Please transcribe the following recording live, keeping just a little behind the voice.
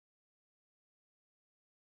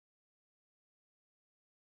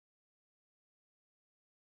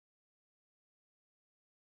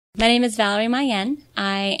My name is Valerie Mayen.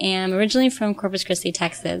 I am originally from Corpus Christi,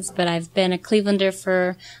 Texas, but I've been a Clevelander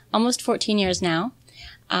for almost 14 years now.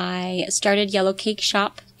 I started Yellowcake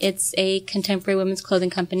Shop. It's a contemporary women's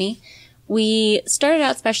clothing company. We started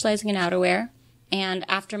out specializing in outerwear, and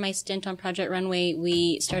after my stint on Project Runway,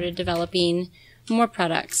 we started developing more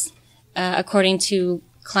products according to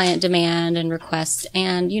client demand and requests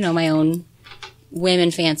and, my own whim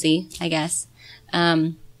and fancy, I guess.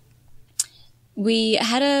 We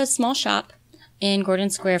had a small shop in Gordon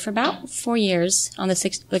Square for about 4 years on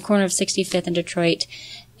the corner of 65th and Detroit,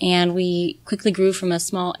 and we quickly grew from a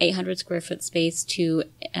small 800 square foot space to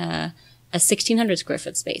a 1,600 square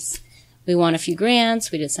foot space. We won a few grants.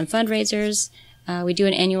 We did some fundraisers. We do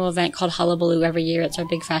an annual event called Hullabaloo every year. It's our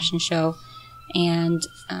big fashion show, and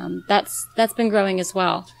that's been growing as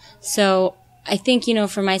well. So I think,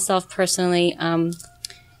 for myself personally,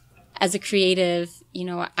 as a creative,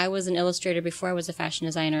 I was an illustrator before I was a fashion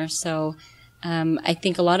designer. So I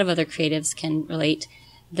think a lot of other creatives can relate.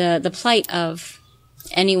 The plight of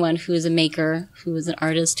anyone who is a maker, who is an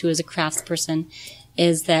artist, who is a craftsperson,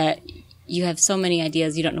 is that you have so many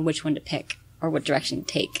ideas, you don't know which one to pick or what direction to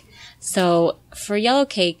take. So for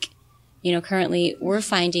Yellowcake, currently we're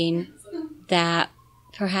finding that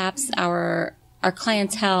perhaps our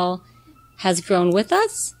clientele has grown with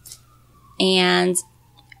us, and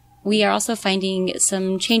we are also finding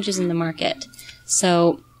some changes in the market.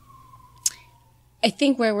 So I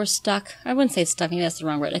think where we're stuck, I wouldn't say stuck, maybe that's the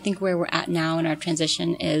wrong word. I think where we're at now in our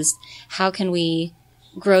transition is how can we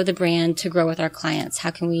grow the brand to grow with our clients?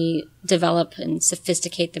 How can we develop and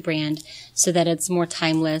sophisticate the brand so that it's more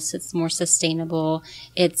timeless, it's more sustainable,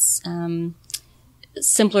 it's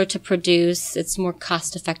simpler to produce, it's more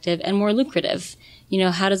cost effective and more lucrative?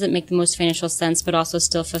 How does it make the most financial sense but also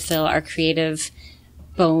still fulfill our creative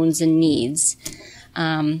bones and needs?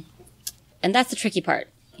 And that's the tricky part.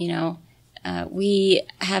 We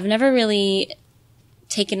have never really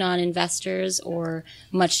taken on investors or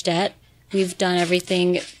much debt. We've done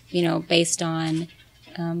everything, based on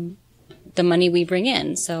the money we bring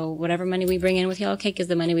in. So whatever money we bring in with Yellowcake is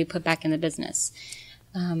the money we put back in the business.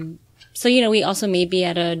 So we also may be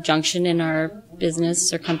at a junction in our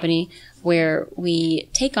business or company where we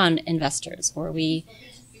take on investors, or we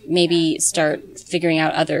maybe start figuring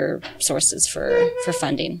out other sources for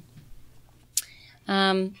funding.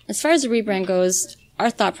 As far as the rebrand goes, our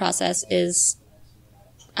thought process is,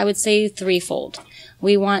 I would say, threefold.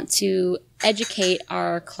 We want to educate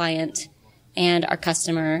our client and our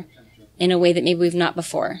customer in a way that maybe we've not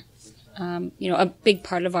before. A big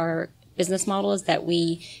part of our business model is that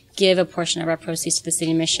we give a portion of our proceeds to the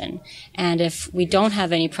city mission. And if we don't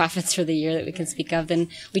have any profits for the year that we can speak of, then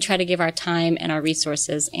we try to give our time and our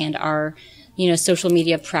resources and our, social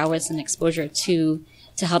media prowess and exposure to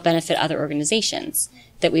help benefit other organizations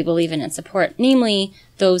that we believe in and support, namely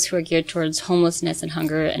those who are geared towards homelessness and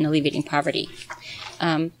hunger and alleviating poverty.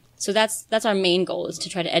 So that's our main goal, is to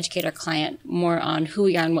try to educate our client more on who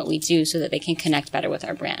we are and what we do so that they can connect better with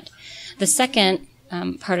our brand. The second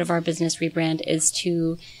part of our business rebrand is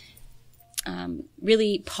to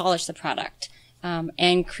really polish the product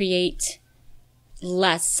and create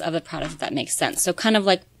less of the product, if that makes sense. So kind of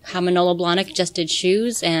like how Manolo Blahnik just did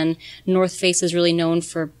shoes, and North Face is really known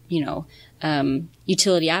for,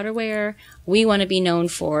 utility outerwear. We want to be known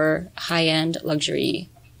for high-end luxury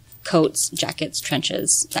coats, jackets,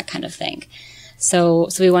 trenches, that kind of thing. So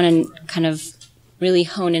we want to kind of really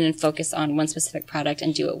hone in and focus on one specific product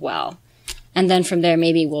and do it well. And then from there,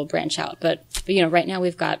 maybe we'll branch out. But right now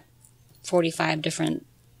we've got 45 different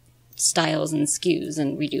styles and SKUs,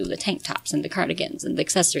 and we do the tank tops and the cardigans and the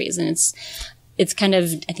accessories. And it's kind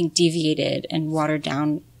of, I think, deviated and watered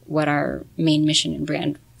down what our main mission and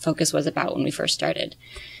brand focus was about when we first started.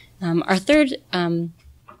 Our third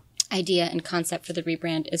idea and concept for the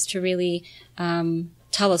rebrand is to really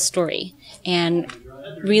tell a story and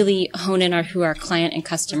really hone in on who our client and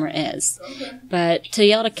customer is. But to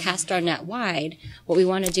be able to cast our net wide, what we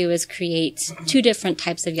want to do is create two different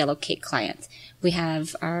types of Yellowcake clients. We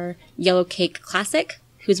have our Yellowcake Classic,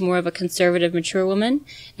 who's more of a conservative, mature woman,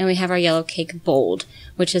 and we have our Yellowcake Bold,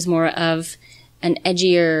 which is more of an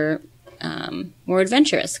edgier, more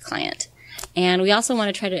adventurous client. And we also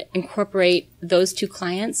want to try to incorporate those two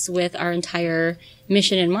clients with our entire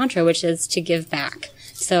mission and mantra, which is to give back.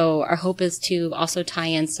 So our hope is to also tie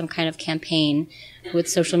in some kind of campaign with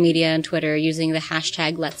social media and Twitter using the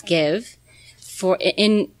hashtag Let's Give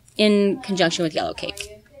in conjunction with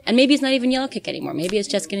Yellowcake. And maybe it's not even Yellowcake anymore. Maybe it's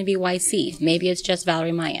just going to be YC. Maybe it's just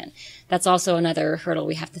Valerie Mayen. That's also another hurdle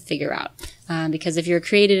we have to figure out. Because if you're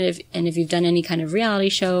creative and if you've done any kind of reality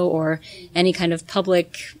show or any kind of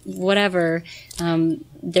public whatever,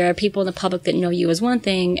 there are people in the public that know you as one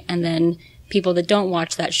thing, and then people that don't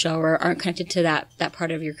watch that show or aren't connected to that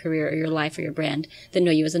part of your career or your life or your brand that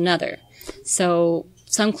know you as another. So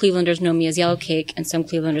some Clevelanders know me as Yellowcake, and some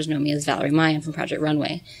Clevelanders know me as Valerie Mayen from Project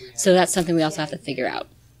Runway. So that's something we also have to figure out.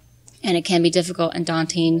 And it can be difficult and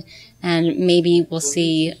daunting, and maybe we'll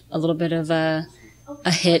see a little bit of a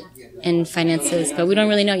hit in finances, but we don't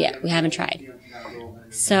really know yet. We haven't tried.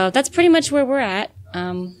 So that's pretty much where we're at.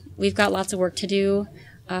 We've got lots of work to do.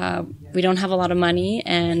 We don't have a lot of money,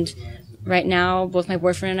 and right now both my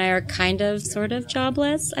boyfriend and I are kind of sort of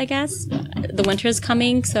jobless, I guess. The winter is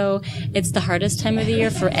coming, so it's the hardest time of the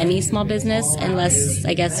year for any small business, unless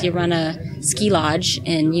I guess you run a ski lodge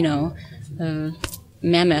in,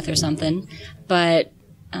 Mammoth or something. But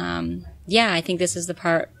yeah, I think this is the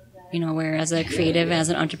part, where as a creative, as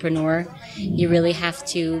an entrepreneur, you really have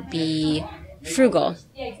to be frugal.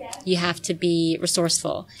 You have to be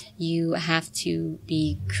resourceful. You have to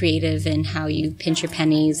be creative in how you pinch your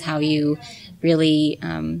pennies, how you really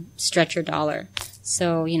stretch your dollar.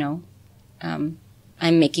 So, I'm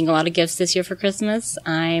making a lot of gifts this year for Christmas.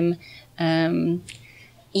 I'm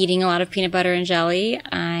eating a lot of peanut butter and jelly.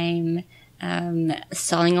 I'm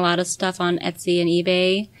selling a lot of stuff on Etsy and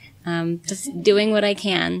eBay. Just doing what I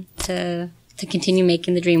can to continue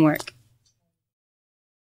making the dream work.